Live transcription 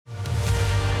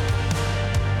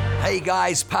Hey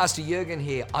guys, Pastor Jurgen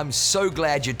here. I'm so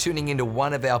glad you're tuning into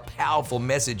one of our powerful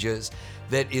messages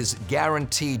that is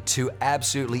guaranteed to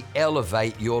absolutely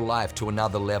elevate your life to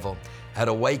another level. At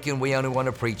Awaken, we only want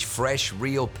to preach fresh,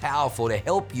 real, powerful to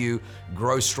help you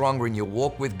grow stronger in your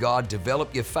walk with God,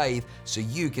 develop your faith so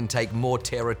you can take more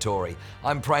territory.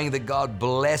 I'm praying that God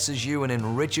blesses you and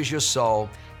enriches your soul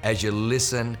as you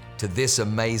listen to this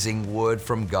amazing word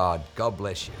from God. God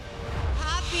bless you.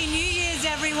 Happy New Year's,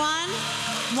 everyone.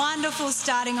 Wonderful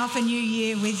starting off a new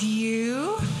year with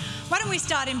you. Why don't we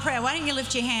start in prayer? Why don't you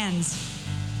lift your hands?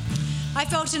 I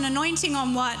felt an anointing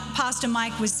on what Pastor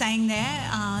Mike was saying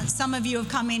there. Some of you have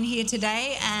come in here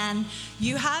today and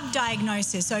you have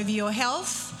diagnosis over your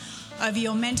health, over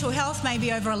your mental health,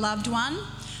 maybe over a loved one.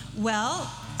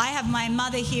 Well, I have my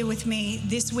mother here with me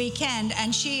this weekend,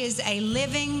 and she is a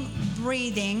living,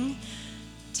 breathing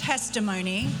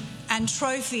testimony and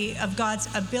trophy of God's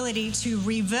ability to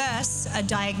reverse a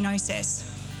diagnosis.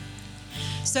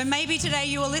 So maybe today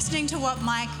you were listening to what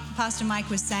Pastor Mike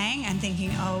was saying and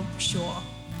thinking, oh, sure,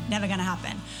 never going to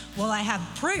happen. Well, I have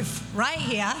proof right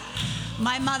here.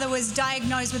 My mother was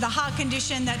diagnosed with a heart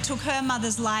condition that took her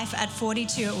mother's life at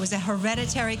 42. It was a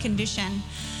hereditary condition.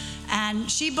 And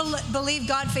she believed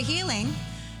God for healing.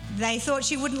 They thought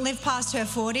she wouldn't live past her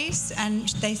 40s, and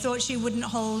they thought she wouldn't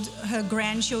hold her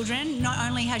grandchildren. Not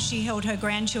only has she held her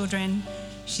grandchildren,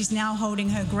 she's now holding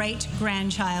her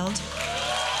great-grandchild.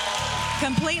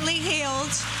 Completely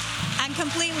healed and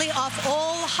completely off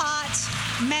all heart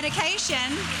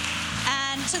medication,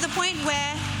 and to the point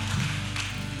where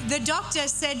the doctor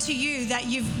said to you that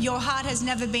your heart has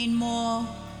never been more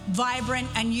vibrant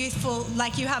and youthful,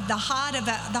 like you have the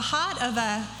heart of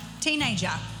a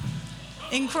teenager.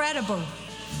 Incredible.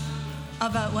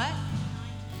 Of a what?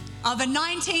 Of a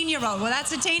 19-year-old. Well,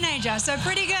 that's a teenager, so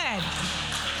pretty good.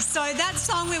 So that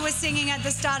song we were singing at the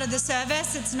start of the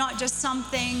service, it's not just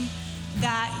something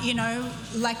that,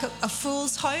 like a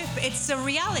fool's hope. It's a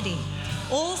reality.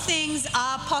 All things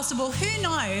are possible. Who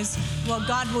knows what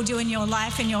God will do in your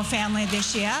life and your family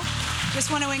this year?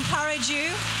 Just want to encourage you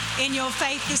in your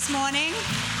faith this morning.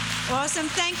 Awesome.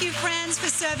 Thank you, friends, for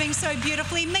serving so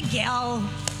beautifully. Miguel,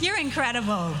 you're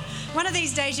incredible. One of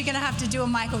these days, you're going to have to do a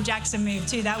Michael Jackson move,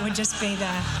 too. That would just be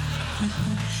the...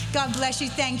 God bless you.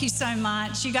 Thank you so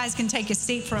much. You guys can take a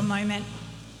seat for a moment.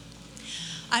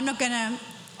 I'm not going to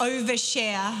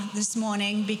overshare this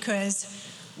morning because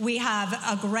we have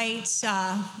a great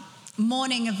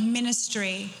morning of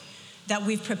ministry that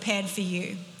we've prepared for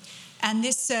you. And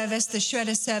this service, the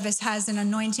Shredder service, has an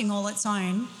anointing all its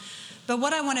own. But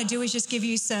what I want to do is just give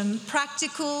you some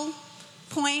practical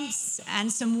points and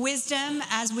some wisdom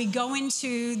as we go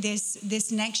into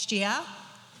this next year.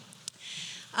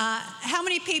 How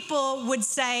many people would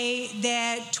say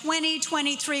their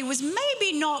 2023 was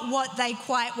maybe not what they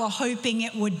quite were hoping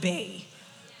it would be?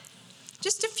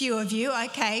 Just a few of you.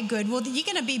 Okay, good. Well, you're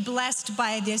going to be blessed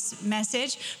by this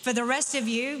message. For the rest of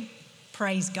you,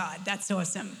 praise God. That's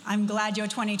awesome. I'm glad your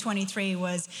 2023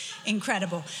 was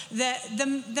incredible.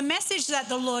 The message that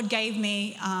the Lord gave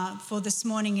me for this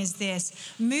morning is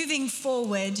this: moving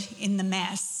forward in the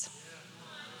mess.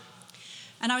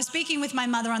 And I was speaking with my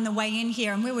mother on the way in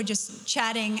here, and we were just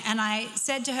chatting, and I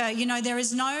said to her, there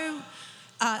is no...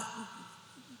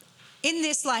 in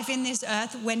this life, in this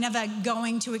earth, we're never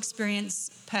going to experience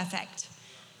perfect.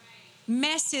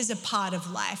 Mess is a part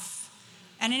of life.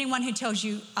 And anyone who tells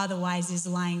you otherwise is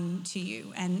lying to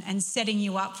you and setting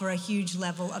you up for a huge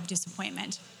level of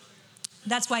disappointment.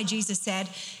 That's why Jesus said,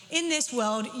 in this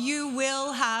world, you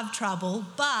will have trouble,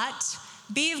 but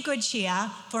be of good cheer,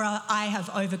 for I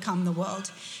have overcome the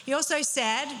world. He also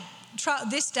said,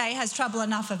 this day has trouble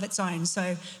enough of its own,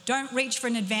 so don't reach for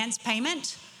an advance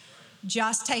payment.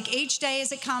 Just take each day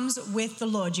as it comes with the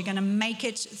Lord. You're going to make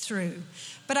it through.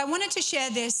 But I wanted to share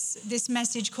this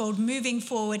message called Moving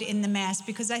Forward in the Mess,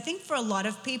 because I think for a lot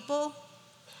of people,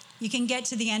 you can get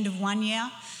to the end of one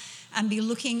year and be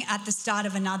looking at the start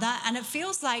of another, and it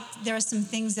feels like there are some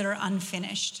things that are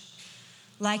unfinished.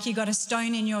 Like you got a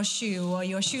stone in your shoe, or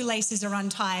your shoelaces are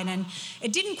untied, and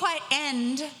it didn't quite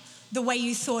end the way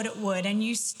you thought it would. And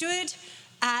you stood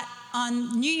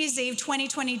on New Year's Eve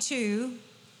 2022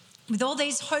 with all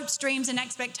these hopes, dreams, and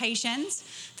expectations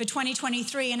for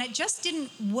 2023, and it just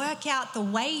didn't work out the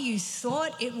way you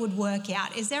thought it would work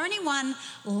out. Is there anyone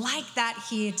like that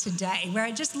here today, where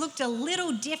it just looked a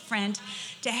little different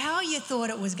to how you thought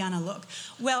it was going to look?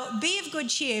 Well, be of good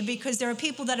cheer, because there are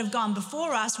people that have gone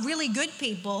before us, really good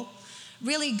people,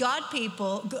 really godly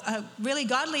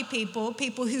people,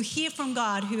 people who hear from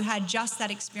God, who had just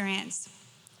that experience.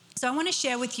 So I want to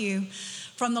share with you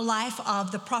from the life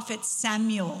of the prophet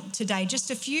Samuel today, just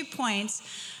a few points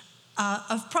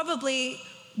of probably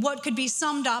what could be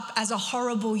summed up as a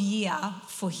horrible year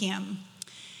for him.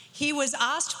 He was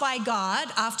asked by God,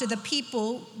 after the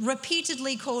people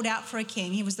repeatedly called out for a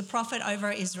king, he was the prophet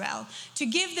over Israel, to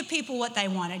give the people what they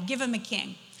wanted, give them a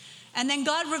king. And then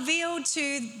God revealed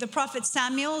to the prophet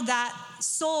Samuel that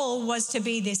Saul was to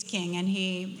be this king, and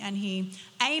he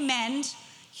amened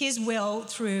his will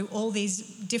through all these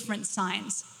different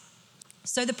signs.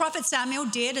 So the prophet Samuel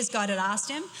did as God had asked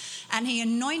him, and he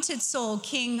anointed Saul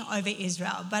king over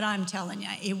Israel. But I'm telling you,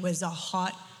 it was a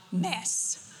hot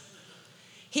mess.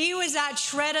 He was at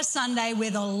Shredder Sunday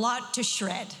with a lot to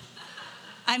shred.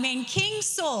 I mean, King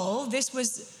Saul, this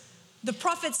was the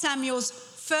prophet Samuel's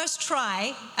first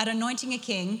try at anointing a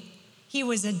king. He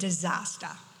was a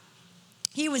disaster.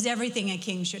 He was everything a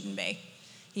king shouldn't be.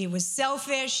 He was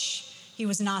selfish. He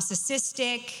was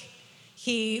narcissistic.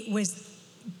 He was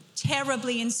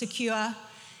terribly insecure.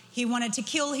 He wanted to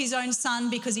kill his own son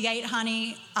because he ate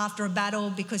honey after a battle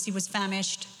because he was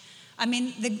famished. I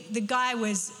mean, the guy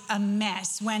was a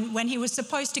mess. When he was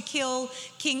supposed to kill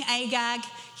King Agag,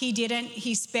 he didn't.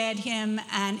 He spared him,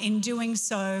 and in doing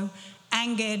so,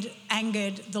 angered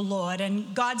the Lord.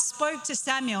 And God spoke to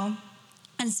Samuel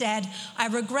and said, I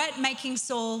regret making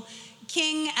Saul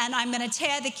king, and I'm going to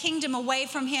tear the kingdom away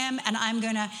from him, and I'm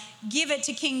going to give it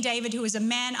to King David, who is a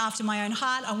man after my own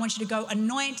heart. I want you to go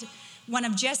anoint one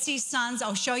of Jesse's sons.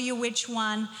 I'll show you which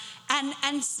one.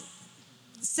 And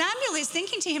Samuel is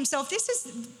thinking to himself, this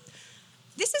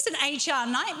is an HR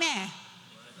nightmare.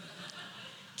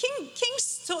 King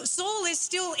Saul is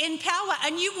still in power,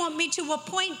 and you want me to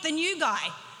appoint the new guy.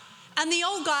 And the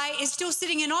old guy is still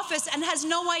sitting in office and has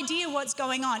no idea what's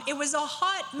going on. It was a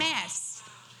hot mess.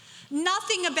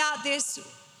 Nothing about this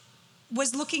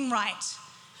was looking right.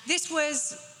 This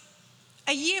was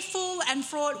a year full and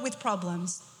fraught with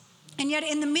problems. And yet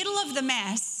in the middle of the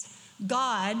mess,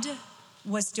 God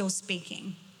was still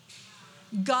speaking.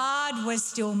 God was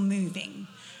still moving.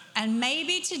 And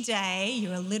maybe today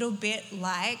you're a little bit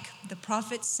like the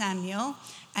prophet Samuel,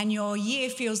 and your year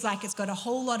feels like it's got a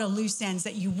whole lot of loose ends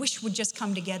that you wish would just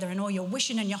come together, and all you're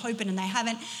wishing and you're hoping and they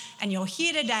haven't. And you're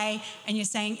here today and you're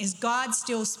saying, is God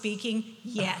still speaking?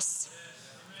 Yes.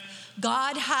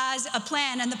 God has a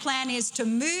plan, and the plan is to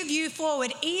move you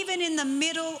forward even in the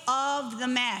middle of the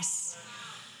mess.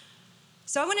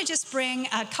 So I want to just bring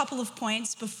a couple of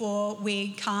points before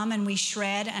we come and we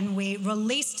shred and we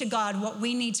release to God what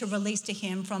we need to release to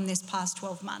him from this past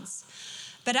 12 months.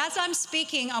 But as I'm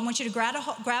speaking, I want you to grab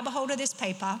a hold of this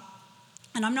paper,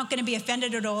 and I'm not going to be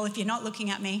offended at all if you're not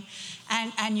looking at me,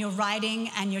 and you're writing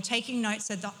and you're taking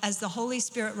notes as the Holy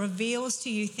Spirit reveals to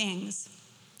you things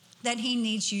that he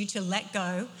needs you to let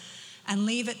go and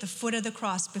leave at the foot of the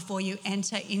cross before you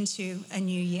enter into a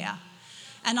new year.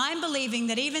 And I'm believing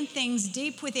that even things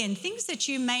deep within, things that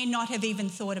you may not have even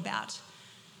thought about,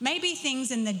 maybe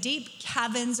things in the deep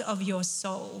caverns of your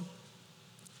soul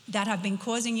that have been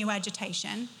causing you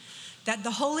agitation, that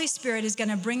the Holy Spirit is going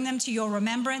to bring them to your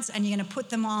remembrance, and you're going to put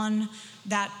them on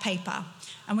that paper.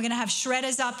 And we're going to have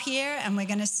shredders up here, and we're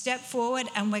going to step forward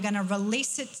and we're going to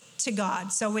release it to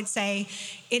God. So it's a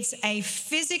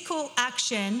physical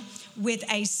action with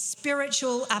a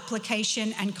spiritual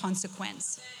application and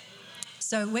consequence.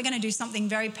 So we're going to do something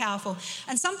very powerful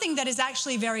and something that is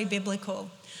actually very biblical.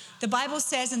 The Bible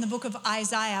says in the book of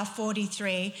Isaiah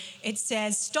 43, it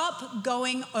says, stop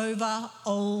going over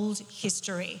old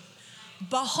history.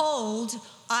 Behold,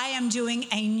 I am doing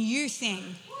a new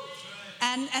thing.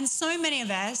 And so many of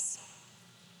us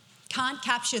can't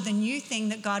capture the new thing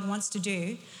that God wants to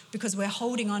do because we're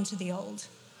holding on to the old.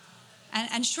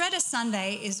 And Shredder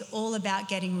Sunday is all about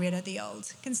getting rid of the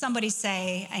old. Can somebody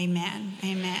say amen?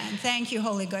 Amen. Thank you,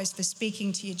 Holy Ghost, for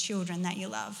speaking to your children that you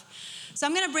love. So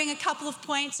I'm going to bring a couple of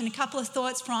points and a couple of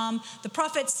thoughts from the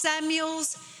prophet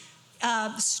Samuel's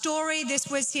story. This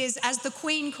was his, as the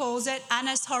Queen calls it,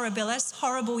 annus horribilis,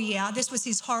 horrible year. This was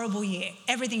his horrible year.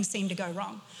 Everything seemed to go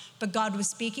wrong. But God was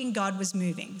speaking, God was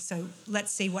moving. So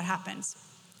let's see what happens.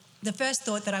 The first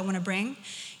thought that I want to bring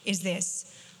is this: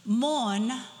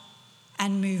 mourn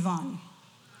and move on.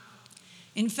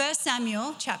 In 1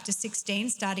 Samuel chapter 16,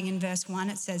 starting in verse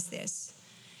 1, it says this: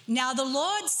 Now the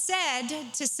Lord said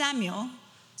to Samuel,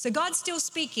 so God's still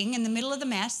speaking in the middle of the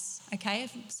mess, okay?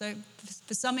 So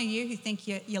for some of you who think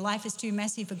your life is too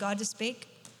messy for God to speak,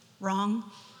 wrong,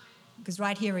 because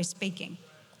right here he's speaking.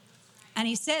 And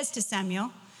he says to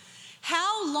Samuel,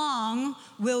 how long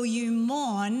will you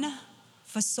mourn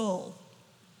for Saul?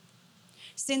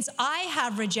 Since I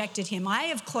have rejected him, I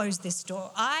have closed this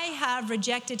door. I have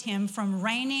rejected him from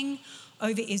reigning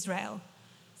over Israel.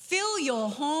 Fill your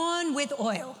horn with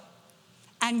oil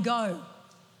and go.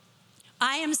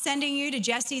 I am sending you to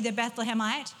Jesse the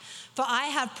Bethlehemite, for I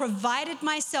have provided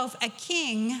myself a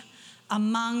king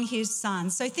among his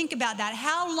sons. So think about that.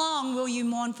 How long will you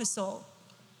mourn for Saul?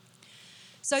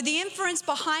 So the inference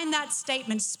behind that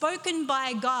statement spoken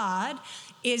by God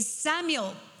is,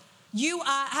 Samuel, you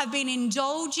have been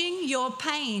indulging your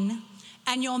pain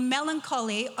and your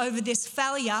melancholy over this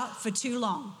failure for too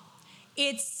long.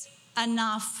 It's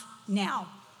enough now.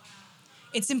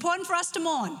 It's important for us to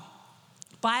mourn.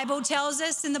 Bible tells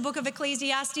us in the book of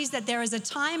Ecclesiastes that there is a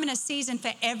time and a season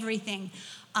for everything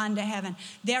under heaven.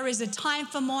 There is a time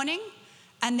for mourning,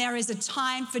 and there is a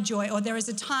time for joy, or there is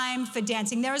a time for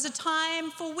dancing. There is a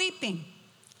time for weeping,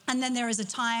 and then there is a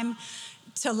time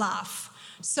to laugh.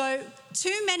 So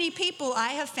too many people I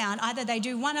have found, either they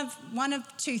do one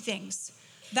of two things.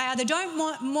 They either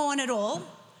don't mourn at all,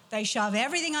 they shove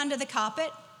everything under the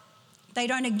carpet, they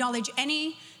don't acknowledge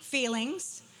any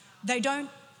feelings, they don't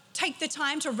take the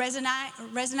time to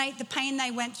resonate the pain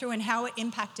they went through and how it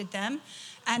impacted them,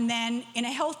 and then in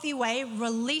a healthy way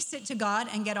release it to God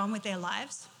and get on with their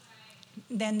lives.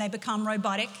 Then they become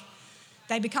robotic.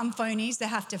 They become phonies. They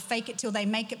have to fake it till they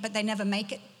make it, but they never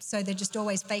make it, so they're just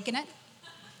always faking it.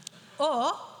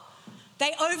 Or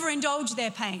they overindulge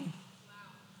their pain.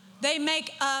 They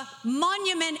make a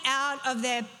monument out of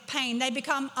their pain. They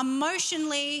become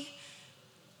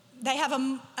they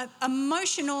have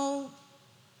emotional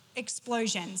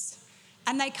explosions,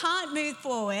 and they can't move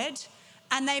forward,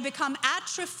 and they become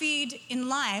atrophied in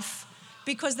life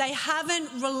because they haven't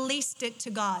released it to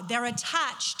God. They're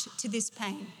attached to this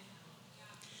pain.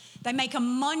 They make a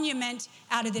monument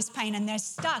out of this pain, and they're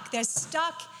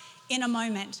stuck in a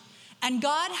moment. And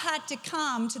God had to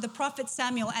come to the prophet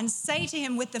Samuel and say to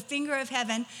him with the finger of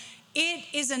heaven, it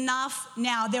is enough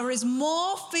now. There is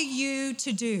more for you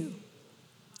to do.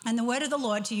 And the word of the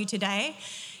Lord to you today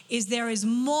is there is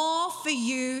more for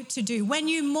you to do. When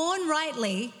you mourn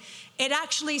rightly, it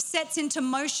actually sets into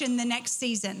motion the next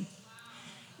season.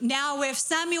 Now, if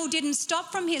Samuel didn't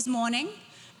stop from his mourning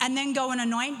and then go and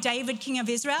anoint David, king of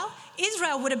Israel,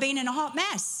 Israel would have been in a hot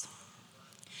mess.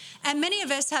 And many of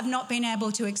us have not been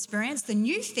able to experience the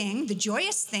new thing, the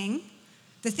joyous thing,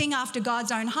 the thing after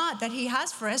God's own heart that he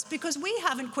has for us, because we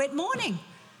haven't quit mourning.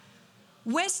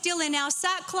 We're still in our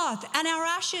sackcloth and our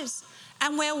ashes,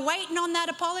 and we're waiting on that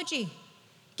apology.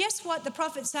 Guess what the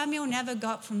prophet Samuel never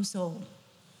got from Saul?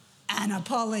 An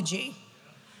apology.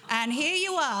 And here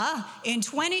you are in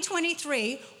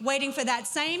 2023 waiting for that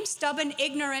same stubborn,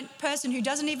 ignorant person who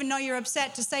doesn't even know you're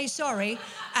upset to say sorry,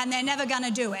 and they're never going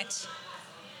to do it.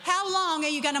 How long are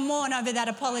you going to mourn over that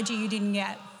apology you didn't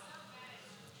get?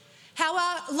 How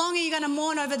long are you going to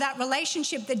mourn over that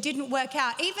relationship that didn't work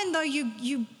out, even though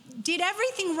you did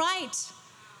everything right?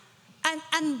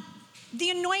 And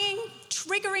the annoying,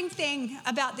 triggering thing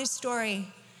about this story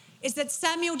is that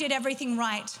Samuel did everything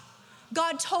right.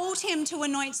 God told him to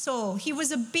anoint Saul. He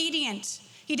was obedient.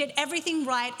 He did everything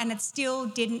right, and it still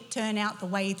didn't turn out the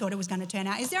way he thought it was going to turn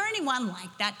out. Is there anyone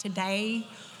like that today?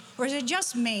 Or is it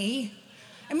just me?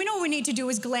 I mean, all we need to do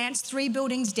is glance 3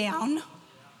 buildings down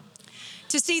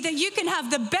to see that you can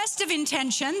have the best of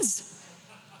intentions.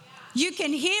 You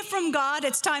can hear from God,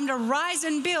 it's time to rise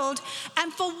and build,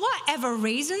 and for whatever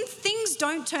reason, things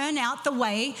don't turn out the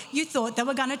way you thought they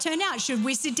were going to turn out. Should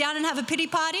we sit down and have a pity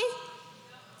party?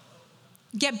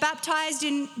 Get baptized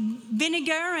in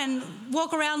vinegar and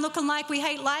walk around looking like we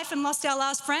hate life and lost our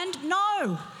last friend?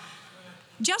 No.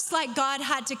 Just like God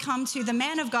had to come to the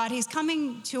man of God, he's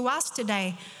coming to us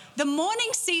today. The mourning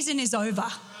season is over.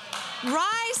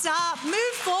 Rise up,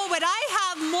 move forward. I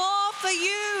have more for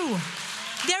you.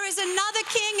 There is another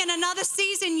king and another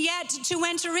season yet to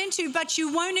enter into, but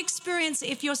you won't experience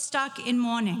if you're stuck in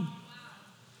mourning.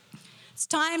 It's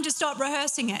time to stop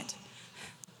rehearsing it.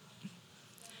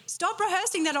 Stop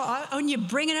rehearsing that when you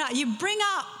bring it up. You bring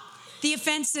up the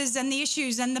offenses and the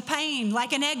issues and the pain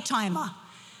like an egg timer.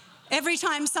 Every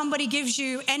time somebody gives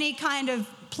you any kind of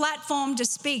platform to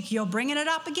speak, you're bringing it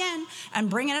up again and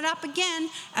bringing it up again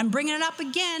and bringing it up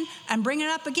again and bringing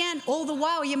it up again. All the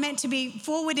while you're meant to be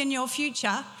forward in your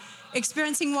future,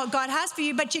 experiencing what God has for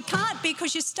you, but you can't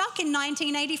because you're stuck in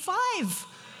 1985.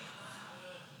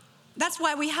 That's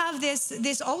why we have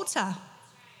this altar.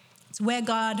 It's where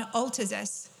God alters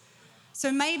us. So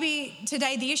maybe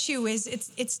today the issue is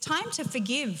it's time to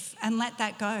forgive and let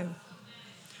that go.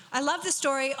 I love the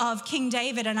story of King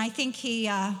David, and I think he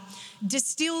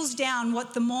distills down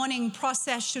what the mourning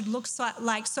process should look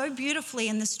like so beautifully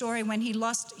in the story when he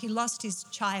lost his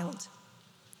child.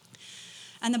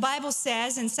 And the Bible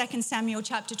says in 2 Samuel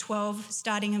chapter 12,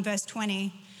 starting in verse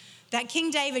 20, that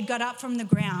King David got up from the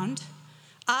ground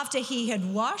after he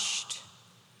had washed,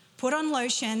 put on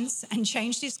lotions, and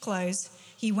changed his clothes,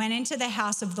 he went into the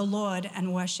house of the Lord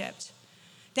and worshipped.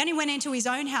 Then he went into his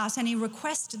own house and he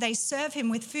requested they serve him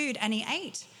with food, and he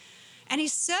ate. And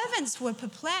his servants were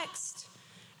perplexed.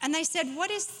 And they said,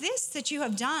 "What is this that you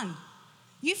have done?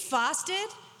 You fasted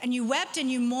and you wept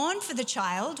and you mourned for the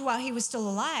child while he was still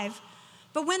alive.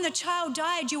 But when the child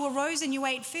died, you arose and you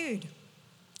ate food."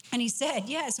 And he said,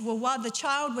 "Yes, well, while the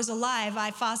child was alive, I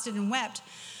fasted and wept.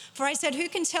 For I said, who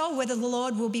can tell whether the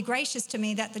Lord will be gracious to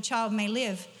me that the child may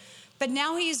live? But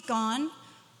now he is gone.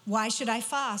 Why should I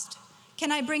fast?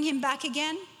 Can I bring him back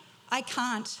again? I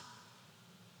can't.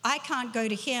 I can't go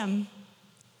to him,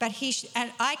 but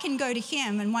and I can go to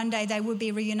him, and one day they will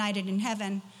be reunited in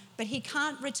heaven. But he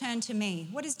can't return to me."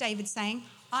 What is David saying?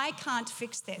 I can't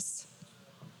fix this.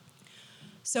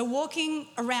 So walking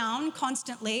around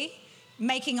constantly,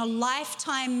 making a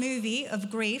lifetime movie of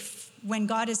grief when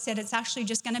God has said it's actually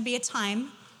just going to be a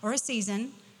time or a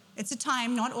season. It's a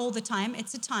time, not all the time.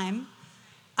 It's a time.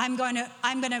 I'm going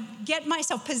to get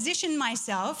myself, position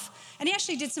myself. And he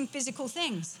actually did some physical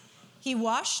things. He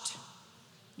washed,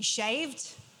 he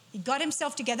shaved, he got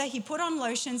himself together, he put on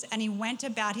lotions, and he went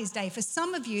about his day. For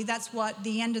some of you, that's what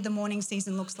the end of the mourning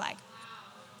season looks like.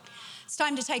 It's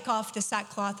time to take off the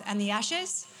sackcloth and the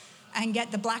ashes and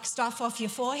get the black stuff off your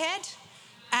forehead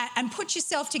and put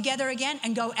yourself together again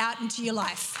and go out into your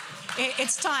life.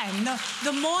 It's time.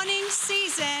 The mourning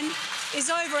season is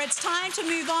over. It's time to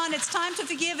move on. It's time to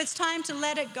forgive. It's time to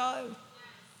let it go.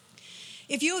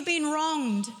 If you have been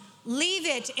wronged, leave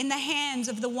it in the hands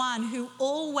of the one who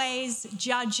always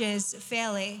judges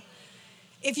fairly.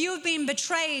 If you have been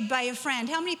betrayed by a friend,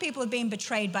 how many people have been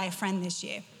betrayed by a friend this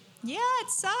year? Yeah, it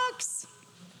sucks.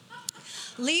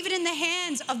 Leave it in the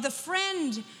hands of the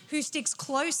friend who sticks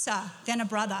closer than a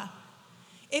brother.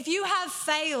 If you have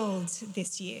failed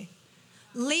this year,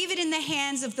 leave it in the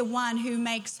hands of the one who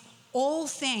makes all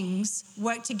things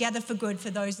work together for good for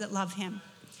those that love him.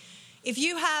 If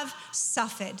you have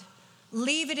suffered,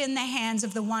 leave it in the hands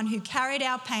of the one who carried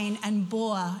our pain and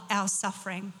bore our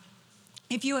suffering.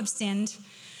 If you have sinned,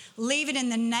 leave it in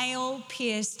the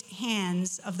nail-pierced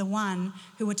hands of the one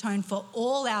who atoned for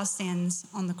all our sins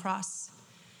on the cross.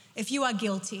 If you are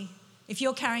guilty, if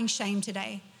you're carrying shame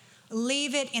today,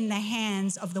 leave it in the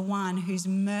hands of the one whose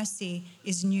mercy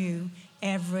is new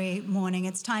every morning.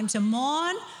 It's time to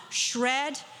mourn,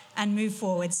 shred, and move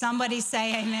forward. Somebody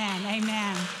say amen,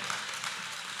 amen.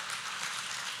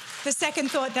 The second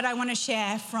thought that I want to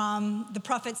share from the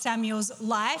prophet Samuel's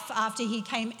life after he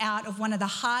came out of one of the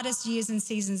hardest years and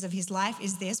seasons of his life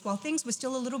is this: while things were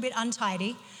still a little bit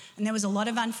untidy and there was a lot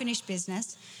of unfinished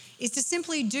business, is to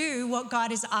simply do what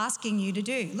God is asking you to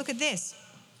do. Look at this.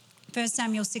 1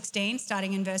 Samuel 16,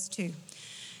 starting in verse 2.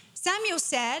 Samuel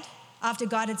said, after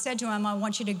God had said to him, "I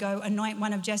want you to go anoint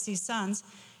one of Jesse's sons,"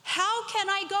 "How can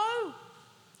I go?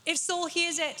 If Saul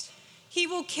hears it, he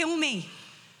will kill me."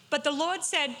 But the Lord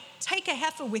said, "Take a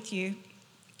heifer with you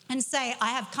and say, 'I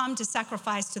have come to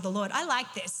sacrifice to the Lord.'" I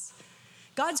like this.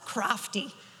 God's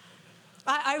crafty.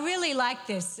 I really like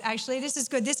this, actually. This is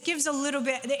good. This gives a little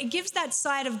bit, it gives that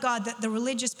side of God that the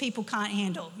religious people can't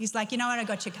handle. He's like, you know what, I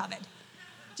got you covered.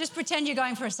 Just pretend you're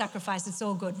going for a sacrifice. It's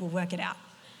all good. We'll work it out.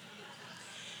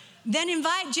 "Then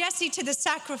invite Jesse to the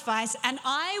sacrifice, and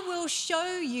I will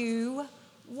show you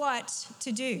what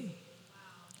to do.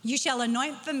 You shall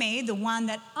anoint for me the one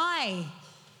that I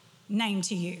name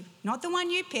to you," not the one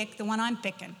you pick, the one I'm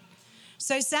picking.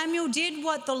 So Samuel did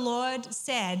what the Lord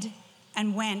said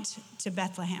and went to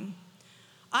Bethlehem.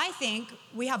 I think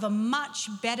we have a much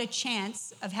better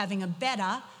chance of having a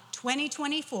better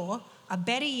 2024, a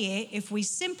better year, if we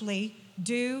simply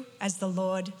do as the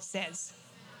Lord says.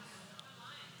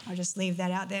 I'll just leave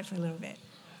that out there for a little bit.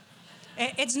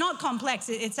 It's not complex.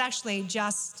 It's actually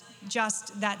just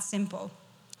that simple.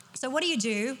 So what do you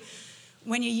do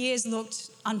when your years looked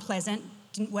unpleasant,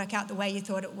 didn't work out the way you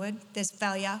thought it would? There's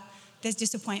failure, there's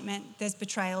disappointment, there's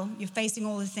betrayal. You're facing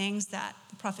all the things that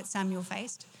the prophet Samuel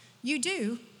faced. You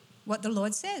do what the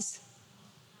Lord says.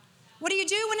 What do you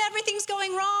do when everything's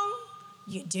going wrong?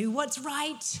 You do what's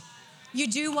right. You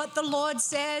do what the Lord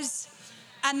says.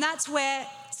 And that's where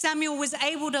Samuel was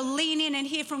able to lean in and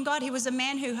hear from God. He was a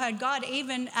man who heard God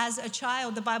even as a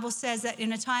child. The Bible says that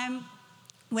in a time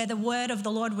where the word of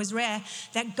the Lord was rare,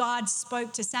 that God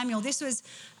spoke to Samuel. This was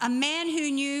a man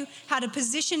who knew how to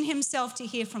position himself to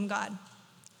hear from God.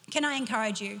 Can I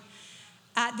encourage you?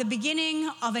 At the beginning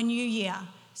of a new year,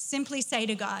 simply say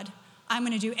to God, "I'm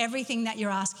going to do everything that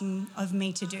you're asking of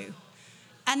me to do."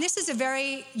 And this is a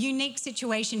very unique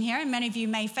situation here, and many of you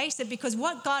may face it, because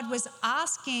what God was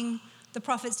asking the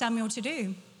prophet Samuel to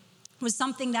do was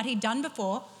something that he'd done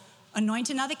before: anoint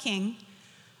another king.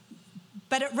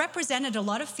 but it represented a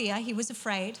lot of fear. He was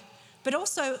afraid, but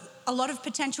also a lot of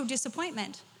potential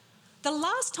disappointment. The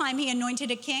last time he anointed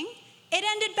a king, it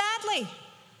ended badly.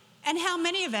 And how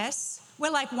many of us were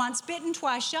like once bitten,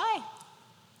 twice shy?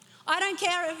 I don't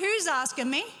care who's asking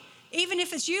me. Even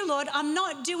if it's you, Lord, I'm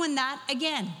not doing that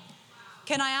again.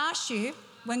 Can I ask you,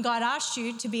 when God asks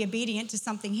you to be obedient to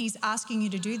something he's asking you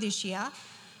to do this year,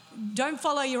 don't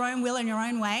follow your own will and your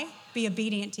own way. Be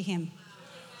obedient to him.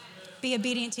 Be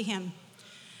obedient to him.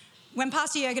 When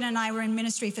Pastor Jurgen and I were in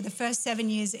ministry for the first 7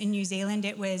 years in New Zealand,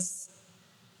 it was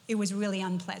really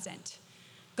unpleasant.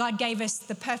 God gave us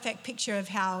the perfect picture of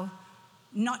how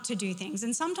not to do things.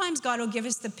 And sometimes God will give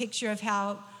us the picture of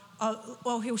how,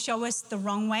 or he'll show us the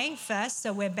wrong way first,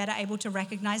 so we're better able to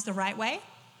recognize the right way.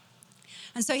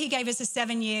 And so he gave us a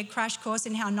 7-year crash course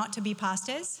in how not to be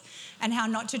pastors and how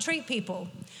not to treat people.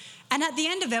 And at the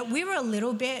end of it, we were a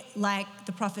little bit like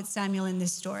the prophet Samuel in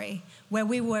this story, where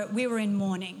we were in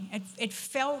mourning. It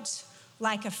felt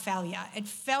like a failure. It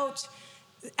felt,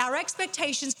 our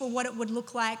expectations for what it would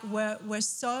look like were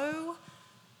so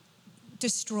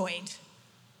destroyed.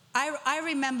 I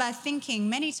remember thinking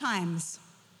many times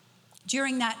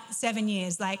during that 7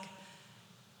 years, like,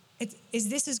 is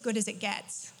this as good as it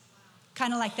gets?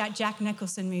 Kind of like that Jack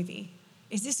Nicholson movie.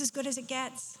 Is this as good as it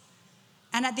gets?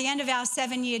 And at the end of our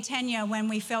 7-year tenure, when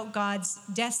we felt God's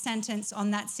death sentence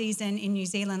on that season in New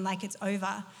Zealand, like it's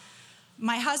over,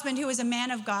 my husband, who is a man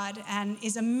of God and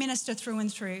is a minister through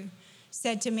and through,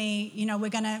 said to me, you know, we're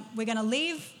gonna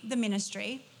leave the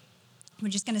ministry. We're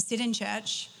just gonna sit in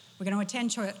church. We're gonna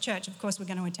attend church. Of course, we're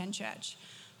gonna attend church.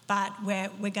 But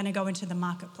we're gonna go into the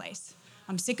marketplace.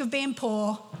 I'm sick of being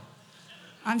poor.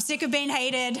 I'm sick of being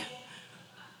hated.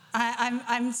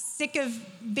 I'm sick of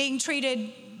being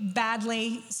treated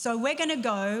badly, so we're going to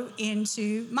go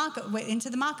into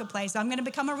the marketplace. I'm going to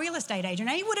become a real estate agent.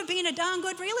 And he would have been a darn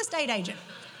good real estate agent.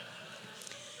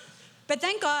 But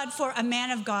thank God for a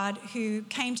man of God who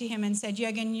came to him and said,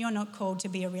 Jurgen, you're not called to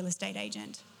be a real estate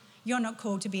agent. You're not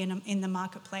called to be in the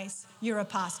marketplace. You're a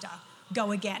pastor.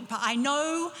 Go again. But I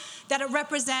know that it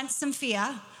represents some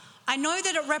fear. I know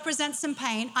that it represents some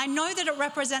pain. I know that it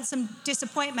represents some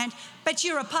disappointment, but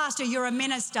you're a pastor, you're a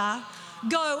minister.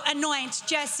 Go anoint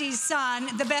Jesse's son,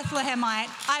 the Bethlehemite.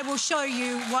 I will show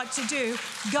you what to do.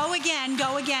 Go again,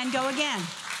 go again, go again.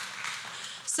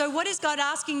 So what is God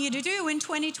asking you to do in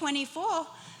 2024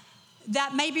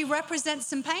 that maybe represents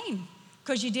some pain?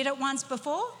 Because you did it once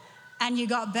before and you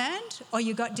got burned, or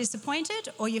you got disappointed,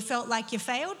 or you felt like you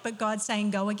failed, but God's saying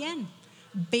go again.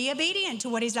 Be obedient to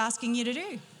what he's asking you to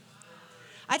do.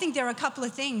 I think there are a couple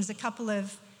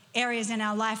of areas in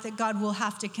our life that God will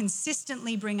have to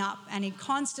consistently bring up, and he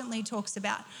constantly talks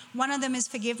about. One of them is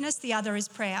forgiveness, the other is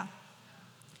prayer.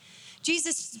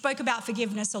 Jesus spoke about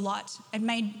forgiveness a lot.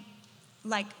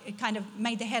 It kind of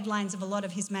made the headlines of a lot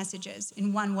of his messages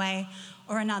in one way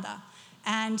or another.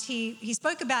 And he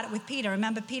spoke about it with Peter.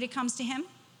 Remember, Peter comes to him,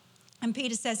 and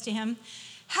Peter says to him,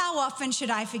 how often should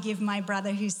I forgive my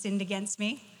brother who sinned against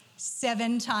me?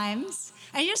 7 times.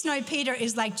 And you just know Peter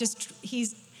is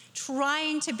he's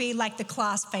trying to be like the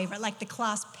class favorite, like the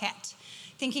class pet,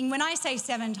 thinking when I say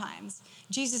 7 times,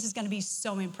 Jesus is going to be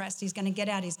so impressed. He's going to get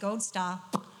out his gold star,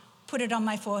 put it on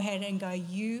my forehead and go,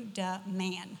 you da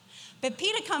man. But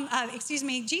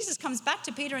Jesus comes back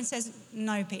to Peter and says,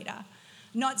 no, Peter,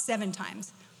 not 7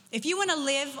 times. If you want to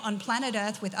live on planet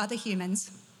Earth with other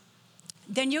humans,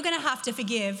 then you're going to have to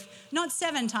forgive not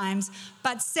 7 times,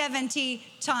 but 70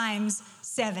 times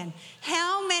 7.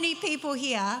 How many people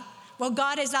here, what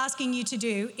God is asking you to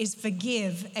do is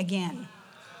forgive again?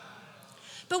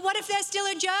 But what if they're still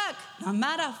a jerk? No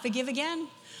matter, forgive again.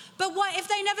 But what if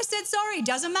they never said sorry?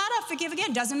 Doesn't matter, forgive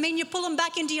again. Doesn't mean you pull them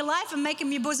back into your life and make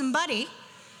them your bosom buddy.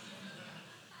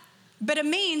 But it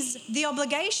means the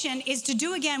obligation is to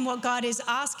do again what God is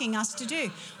asking us to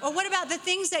do. Or what about the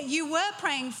things that you were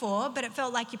praying for, but it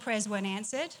felt like your prayers weren't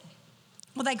answered?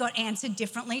 Or they got answered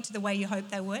differently to the way you hoped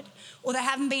they would? Or they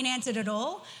haven't been answered at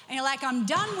all? And you're like, I'm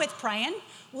done with praying.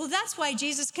 Well, that's why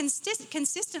Jesus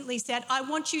consistently said, I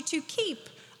want you to keep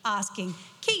asking,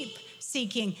 keep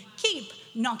seeking, keep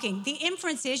knocking. The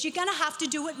inference is you're going to have to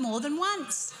do it more than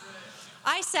once.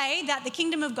 I say that the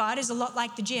kingdom of God is a lot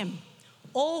like the gym.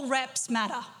 All reps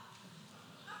matter.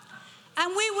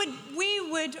 And we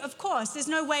would, of course, there's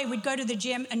no way we'd go to the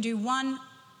gym and do one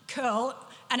curl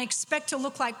and expect to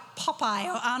look like Popeye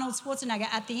or Arnold Schwarzenegger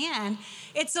at the end.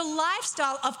 It's a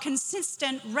lifestyle of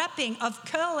consistent repping, of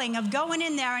curling, of going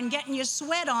in there and getting your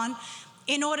sweat on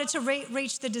in order to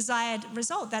reach the desired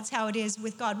result. That's how it is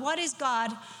with God. What is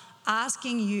God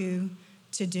asking you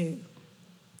to do?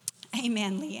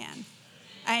 Amen, Leanne.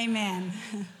 Amen.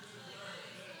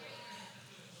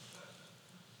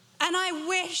 And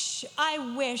I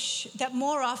wish that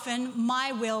more often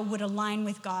my will would align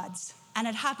with God's. And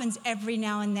it happens every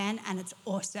now and then, and it's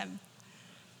awesome.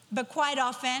 But quite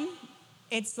often,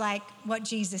 it's like what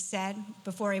Jesus said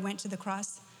before he went to the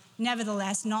cross.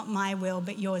 Nevertheless, not my will,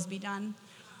 but yours be done.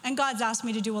 And God's asked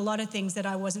me to do a lot of things that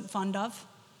I wasn't fond of,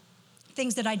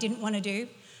 things that I didn't want to do,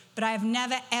 but I have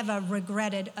never, ever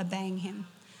regretted obeying him.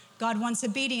 God wants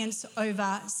obedience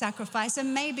over sacrifice,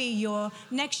 and maybe your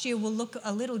next year will look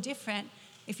a little different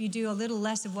if you do a little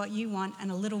less of what you want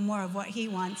and a little more of what he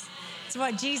wants. It's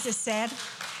what Jesus said.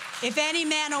 If any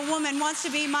man or woman wants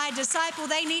to be my disciple,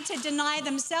 they need to deny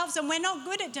themselves. And we're not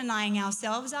good at denying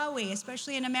ourselves, are we?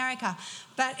 Especially in America.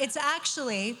 But it's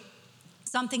actually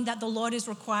something that the Lord is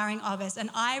requiring of us. And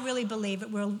I really believe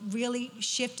it will really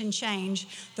shift and change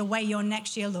the way your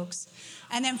next year looks.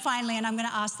 And then finally, and I'm going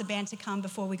to ask the band to come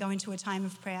before we go into a time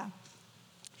of prayer.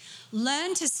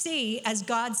 Learn to see as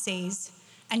God sees,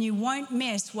 and you won't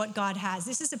miss what God has.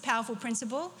 This is a powerful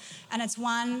principle, and it's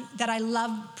one that I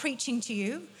love preaching to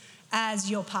you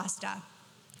as your pastor.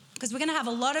 Because we're going to have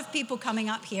a lot of people coming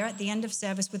up here at the end of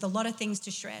service with a lot of things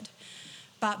to shred.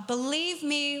 But believe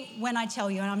me when I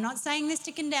tell you, and I'm not saying this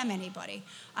to condemn anybody,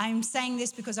 I'm saying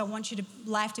this because I want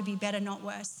life to be better, not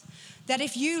worse. That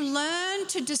if you learn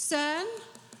to discern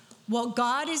what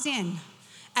God is in,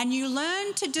 and you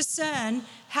learn to discern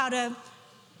how to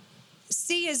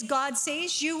see as God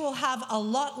sees, you will have a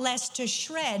lot less to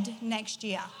shred next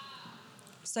year.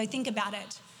 So think about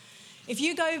it. If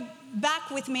you go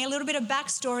back with me, a little bit of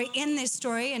backstory in this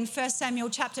story, in 1 Samuel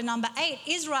chapter number 8,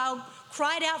 Israel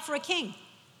cried out for a king.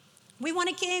 We want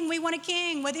a king, we want a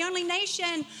king. We're the only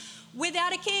nation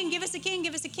without a king. Give us a king,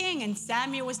 give us a king. And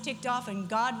Samuel was ticked off and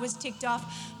God was ticked off,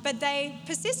 but they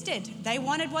persisted. They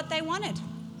wanted what they wanted.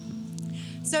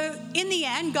 So in the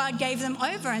end, God gave them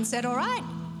over and said, all right,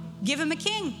 give them a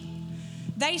king.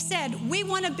 They said, we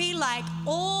want to be like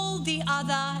all the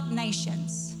other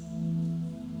nations.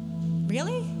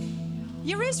 Really?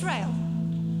 You're Israel.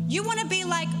 You want to be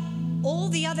like all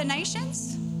the other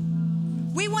nations?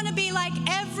 We want to be like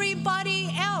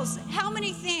everybody else. How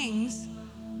many things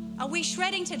are we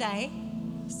shredding today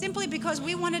simply because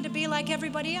we wanted to be like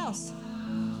everybody else?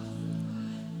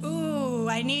 Ooh,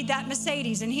 I need that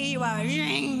Mercedes, and here you are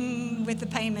with the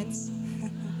payments.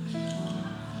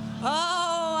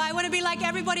 Oh, I want to be like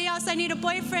everybody else. I need a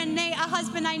boyfriend, a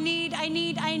husband. I need.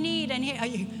 And here are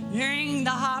you hearing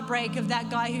the heartbreak of that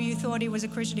guy who you thought he was a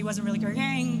Christian. He wasn't really good.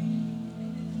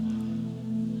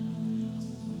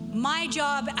 My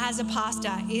job as a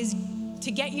pastor is to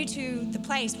get you to the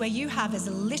place where you have as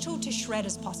little to shred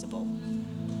as possible.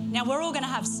 Now, we're all going to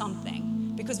have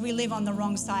something because we live on the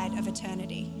wrong side of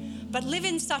eternity. But live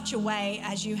in such a way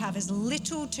as you have as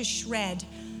little to shred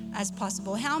as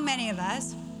possible. How many of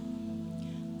us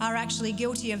are actually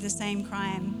guilty of the same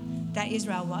crime that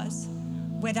Israel was,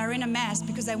 where they're in a mess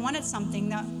because they wanted something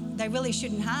that they really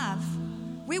shouldn't have?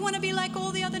 We want to be like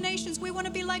all the other nations. We want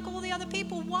to be like all the other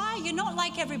people. Why? You're not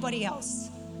like everybody else.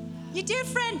 You're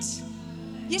different.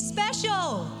 You're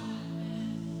special.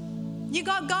 You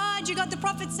got God. You got the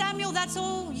prophet Samuel. That's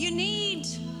all you need.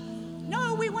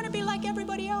 No, we want to be like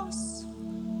everybody else.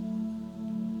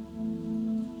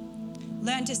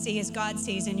 Learn to see as God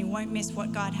sees, and you won't miss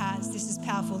what God has. This is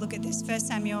powerful. Look at this. 1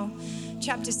 Samuel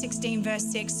chapter 16, verse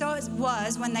 6. So it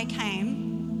was when they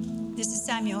came, this is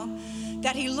Samuel,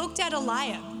 that he looked at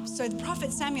Eliab. So the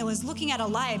prophet Samuel is looking at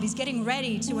Eliab. He's getting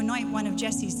ready to anoint one of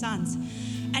Jesse's sons.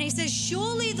 And he says,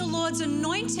 surely the Lord's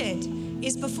anointed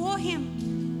is before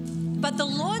him. But the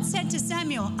Lord said to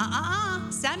Samuel,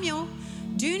 Samuel,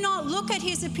 do not look at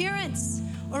his appearance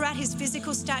or at his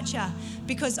physical stature,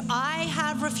 because I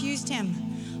have refused him.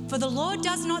 For the Lord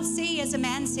does not see as a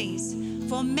man sees.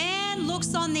 For man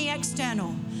looks on the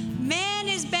external. Man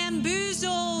is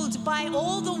bamboozled by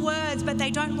all the words, but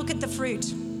they don't look at the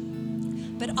fruit.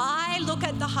 But I look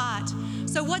at the heart.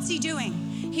 So what's he doing?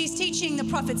 He's teaching the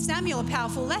prophet Samuel a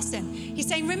powerful lesson. He's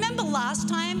saying, remember last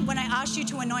time when I asked you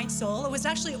to anoint Saul? It was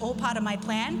actually all part of my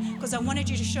plan because I wanted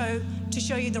you to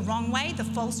show you the wrong way, the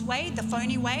false way, the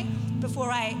phony way,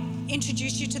 before I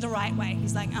introduced you to the right way.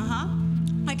 He's like,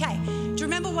 Okay, do you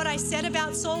remember what I said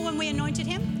about Saul when we anointed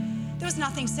him? There was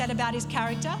nothing said about his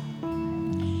character.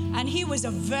 And he was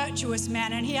a virtuous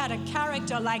man, and he had a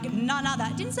character like none other.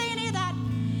 Didn't say any of that.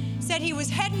 Said he was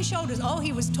head and shoulders. Oh,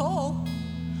 he was tall.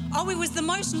 Oh, he was the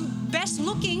best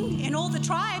looking in all the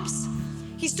tribes.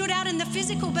 He stood out in the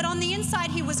physical, but on the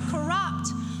inside, he was corrupt.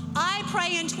 I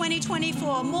pray in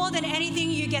 2024, more than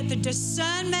anything, you get the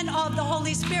discernment of the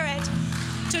Holy Spirit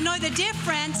to know the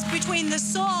difference between the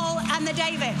Saul and the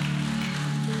David.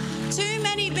 Too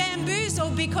many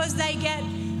bamboozled because they get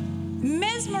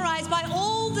mesmerized by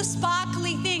all the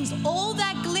sparkly things. All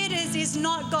that glitters is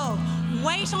not gold.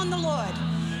 Wait on the Lord.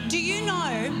 Do you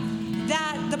know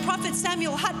that the prophet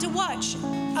Samuel had to watch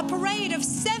a parade of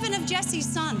 7 of Jesse's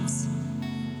sons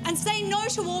and say no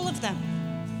to all of them?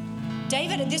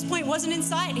 David at this point wasn't in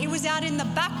sight. He was out in the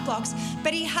back blocks,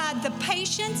 but he had the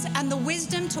patience and the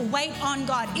wisdom to wait on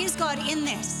God. Is God in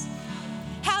this?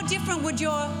 How different would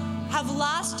your have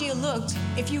last year looked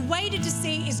if you waited to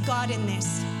see, is God in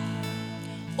this?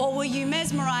 Or were you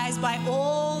mesmerized by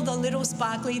all the little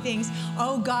sparkly things?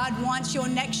 Oh, God wants your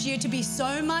next year to be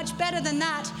so much better than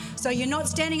that. So you're not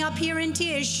standing up here in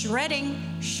tears, shredding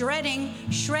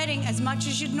as much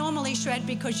as you'd normally shred,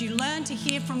 because you learn to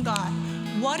hear from God.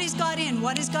 What is God in?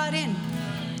 What is God in?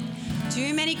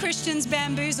 Too many Christians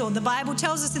bamboozled. The Bible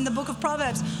tells us in the book of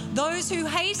Proverbs, those who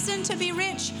hasten to be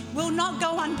rich will not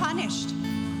go unpunished.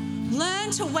 Learn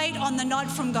to wait on the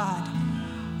nod from God.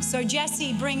 So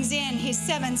Jesse brings in his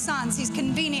 7 sons. He's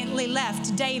conveniently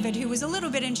left David, who was a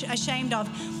little bit ashamed of,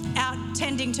 out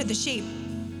tending to the sheep.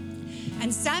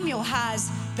 And Samuel has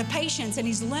the patience, and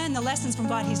he's learned the lessons from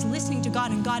God. He's listening to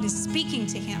God, and God is speaking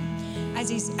to him as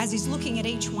he's looking at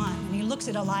each one. And he looks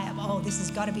at Eliab. Oh, this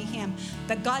has got to be him.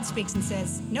 But God speaks and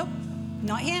says, nope,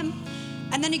 not him.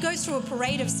 And then he goes through a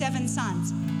parade of 7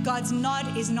 sons. God's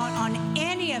nod is not on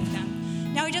any of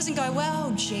them. Now he doesn't go,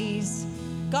 well, geez,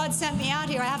 God sent me out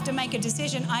here. I have to make a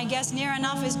decision. I guess near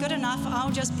enough is good enough.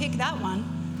 I'll just pick that one.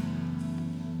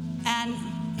 And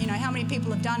you know, how many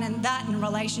people have done that in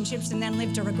relationships and then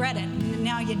lived to regret it? And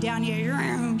now you're down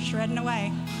here shredding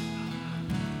away.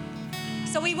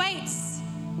 So he waits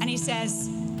and he says,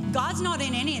 God's not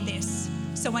in any of this.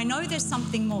 So I know there's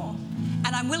something more.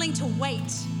 And I'm willing to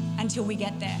wait until we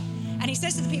get there. And he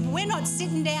says to the people, we're not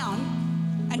sitting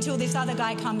down until this other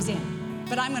guy comes in.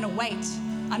 But I'm going to wait.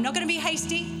 I'm not going to be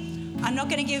hasty. I'm not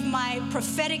going to give my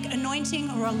prophetic anointing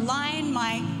or align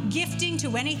my gifting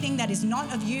to anything that is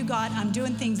not of you, God. I'm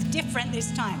doing things different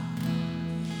this time.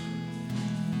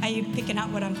 Are you picking up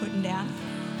what I'm putting down?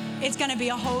 It's going to be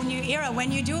a whole new era.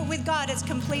 When you do it with God, it's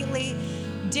completely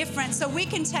different. So we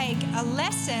can take a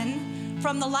lesson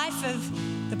from the life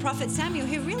of the prophet Samuel,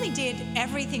 who really did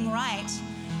everything right.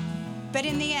 But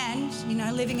in the end, you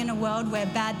know, living in a world where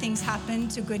bad things happen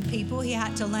to good people, he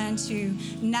had to learn to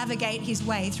navigate his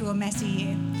way through a messy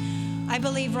year. I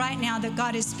believe right now that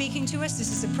God is speaking to us. This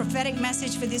is a prophetic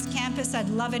message for this campus. I'd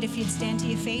love it if you'd stand to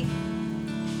your feet.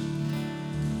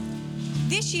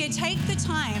 This year, take the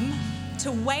time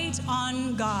to wait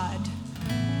on God.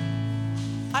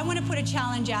 I want to put a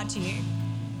challenge out to you.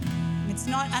 It's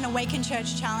not an Awaken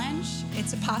Church challenge.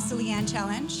 It's a Pastor Leanne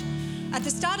challenge. At the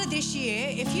start of this year,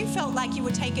 if you felt like you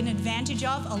were taken advantage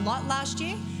of a lot last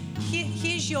year,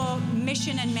 here's your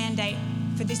mission and mandate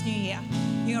for this new year.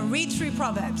 You're going to read through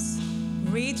Proverbs.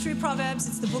 Read through Proverbs.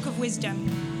 It's the book of wisdom.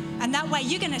 And that way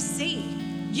you're going to see.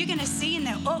 You're going to see in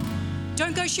there, oh,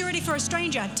 don't go surety for a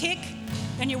stranger. Tick.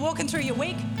 Then you're walking through your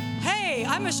week. Hey,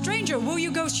 I'm a stranger. Will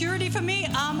you go surety for me?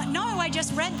 No, I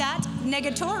just read that.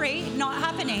 Negatory, not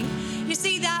happening. You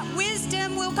see that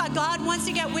wisdom will, God wants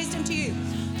to get wisdom to you.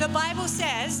 The Bible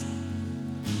says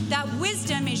that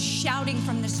wisdom is shouting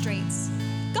from the streets.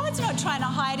 God's not trying to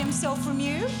hide himself from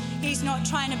you. He's not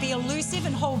trying to be elusive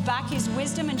and hold back his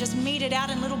wisdom and just mete it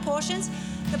out in little portions.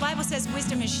 The Bible says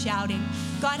wisdom is shouting.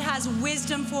 God has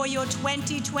wisdom for your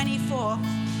 2024.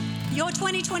 Your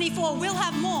 2024 will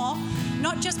have more,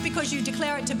 not just because you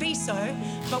declare it to be so,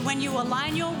 but when you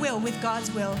align your will with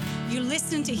God's will, you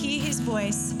listen to hear his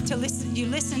voice, you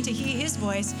listen to hear his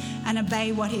voice and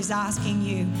obey what he's asking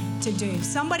you to do.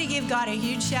 Somebody give God a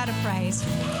huge shout of praise.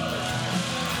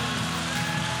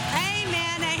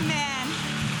 Amen, amen.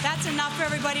 That's enough for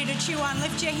everybody to chew on.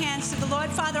 Lift your hands to the Lord.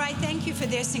 Father, I thank you for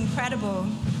this incredible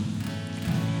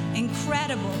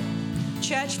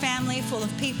church family full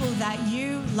of people that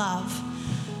you love.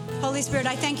 Holy Spirit,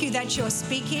 I thank you that you're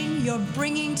speaking. You're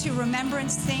bringing to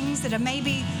remembrance things that are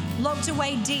maybe locked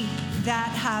away deep that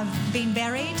have been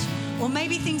buried, or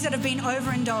maybe things that have been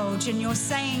overindulged. And you're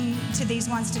saying to these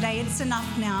ones today, it's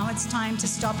enough now. It's time to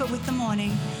stop it with the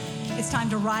mourning. It's time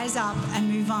to rise up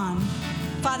and move on.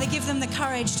 Father, give them the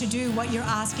courage to do what you're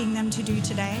asking them to do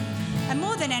today. And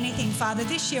more than anything, Father,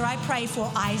 this year I pray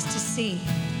for eyes to see.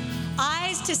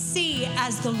 Eyes to see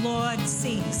as the Lord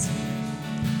sees.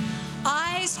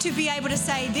 Eyes to be able to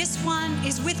say, this one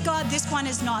is with God, this one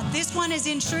is not. This one is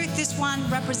in truth, this one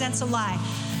represents a lie.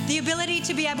 The ability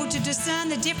to be able to discern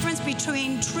the difference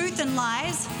between truth and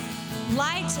lies,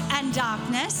 light and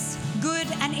darkness, good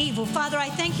and evil. Father, I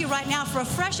thank you right now for a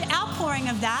fresh outpouring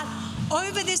of that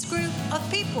over this group of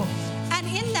people. And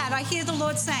in that, I hear the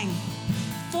Lord saying,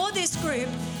 for this group,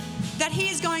 that he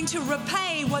is going to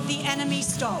repay what the enemy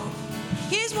stole.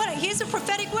 Here's a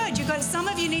prophetic word. Some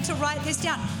of you need to write this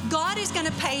down. God is going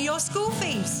to pay your school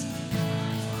fees.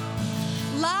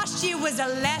 Last year was a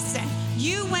lesson.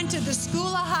 You went to the school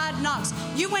of hard knocks.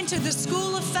 You went to the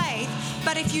school of faith.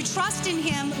 But if you trust in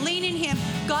him, lean in him,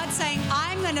 God's saying,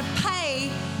 I'm going to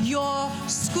pay your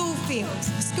school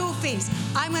fees.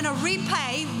 I'm going to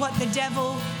repay what the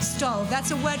devil stole.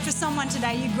 That's a word for someone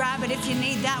today. You grab it if you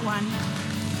need that one.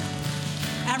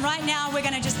 And right now, we're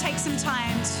going to just take some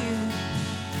time to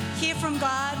hear from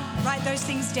God, write those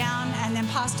things down, and then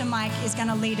Pastor Mike is going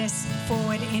to lead us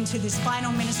forward into this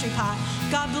final ministry part.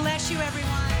 God bless you,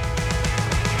 everyone.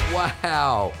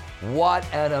 Wow, what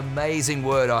an amazing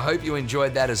word. I hope you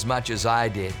enjoyed that as much as I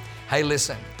did. Hey,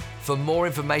 listen, for more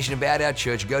information about our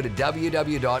church, go to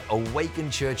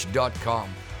www.awakenchurch.com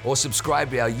or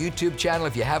subscribe to our YouTube channel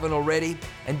if you haven't already,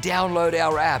 and download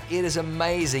our app. It is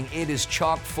amazing. It is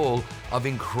chock full of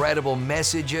incredible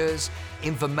messages,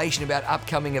 information about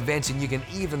upcoming events, and you can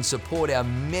even support our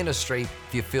ministry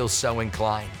if you feel so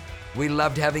inclined. We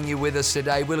loved having you with us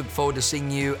today. We look forward to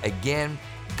seeing you again.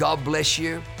 God bless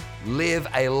you. Live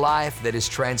a life that is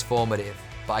transformative.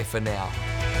 Bye for now.